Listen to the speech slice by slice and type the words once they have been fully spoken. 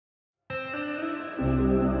I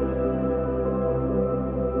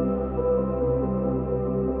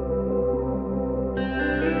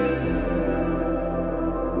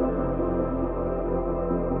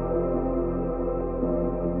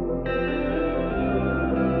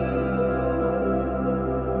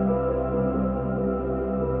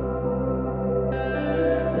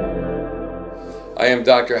am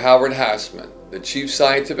Dr. Howard Hassman, the Chief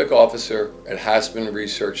Scientific Officer at Hassman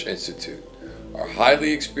Research Institute. Our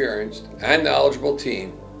highly experienced and knowledgeable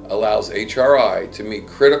team allows HRI to meet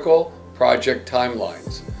critical project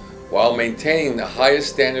timelines while maintaining the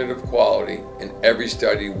highest standard of quality in every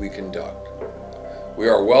study we conduct. We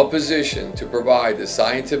are well positioned to provide the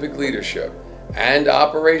scientific leadership and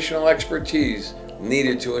operational expertise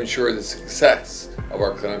needed to ensure the success of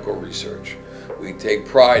our clinical research. We take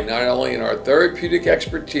pride not only in our therapeutic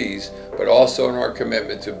expertise, but also in our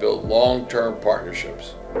commitment to build long-term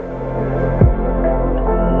partnerships.